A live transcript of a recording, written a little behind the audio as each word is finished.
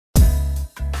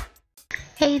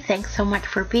Hey, thanks so much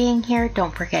for being here.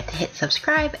 Don't forget to hit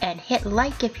subscribe and hit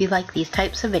like if you like these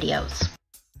types of videos.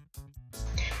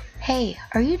 Hey,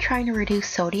 are you trying to reduce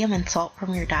sodium and salt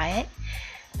from your diet?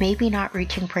 Maybe not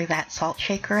reaching for that salt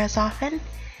shaker as often?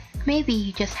 Maybe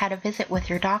you just had a visit with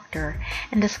your doctor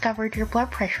and discovered your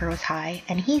blood pressure was high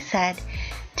and he said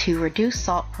to reduce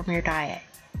salt from your diet.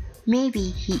 Maybe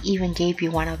he even gave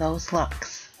you one of those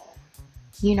looks.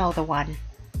 You know the one.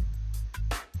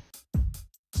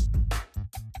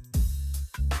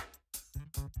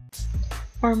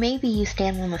 Or maybe you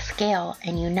stand on the scale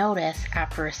and you notice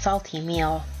after a salty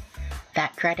meal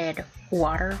that dreaded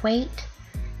water weight.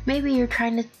 Maybe you're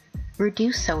trying to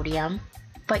reduce sodium,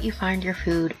 but you find your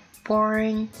food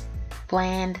boring,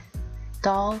 bland,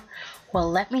 dull. Well,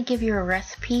 let me give you a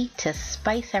recipe to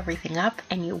spice everything up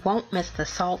and you won't miss the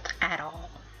salt at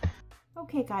all.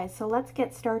 Okay guys, so let's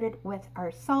get started with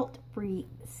our salt-free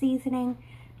seasoning.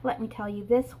 Let me tell you,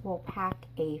 this will pack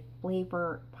a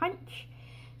flavor punch.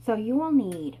 So you will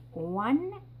need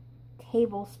 1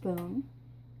 tablespoon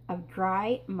of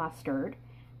dry mustard.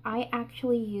 I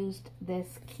actually used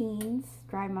this Keen's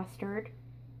dry mustard.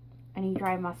 Any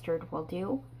dry mustard will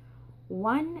do.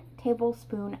 1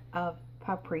 tablespoon of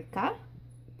paprika.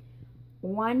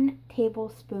 1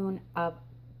 tablespoon of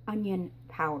onion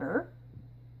powder.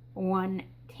 1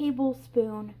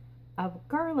 tablespoon of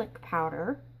garlic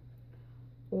powder.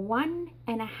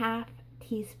 1.5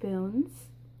 teaspoons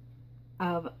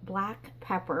of black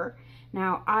pepper.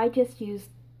 Now I just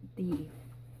used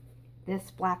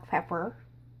this black pepper.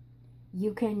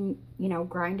 You can,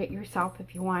 grind it yourself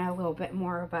if you want a little bit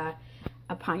more of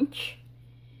a punch.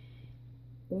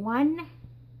 1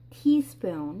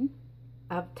 teaspoon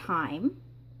of thyme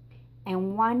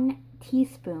and 1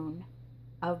 teaspoon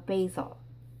of basil.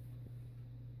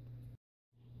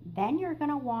 Then you're going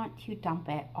to want to dump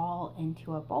it all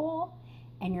into a bowl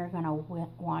and you're going to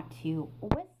want to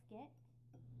whisk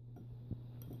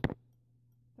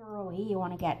thoroughly. You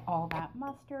want to get all that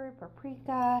mustard,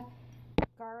 paprika,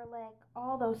 garlic,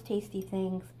 all those tasty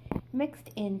things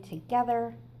mixed in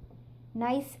together,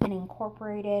 nice and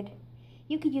incorporated.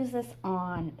 You could use this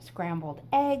on scrambled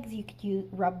eggs. You could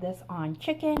rub this on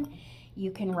chicken. You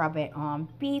can rub it on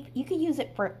beef. You could use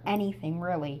it for anything,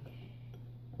 really.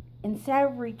 Instead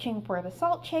of reaching for the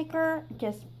salt shaker,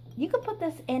 you could put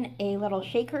this in a little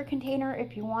shaker container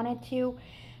if you wanted to,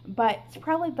 but it's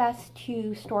probably best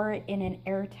to store it in an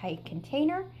airtight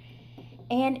container.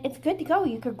 And it's good to go.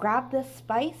 You could grab this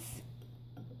spice,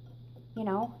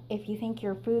 if you think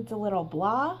your food's a little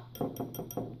blah.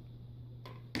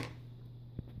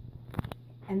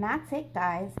 And that's it,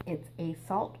 guys. It's a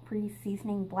salt-free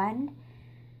seasoning blend.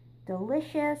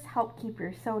 Delicious, help keep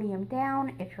your sodium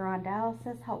down. If you're on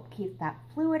dialysis, help keep that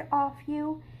fluid off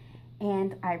you.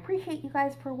 And I appreciate you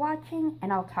guys for watching,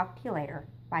 and I'll talk to you later.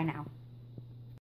 Bye now.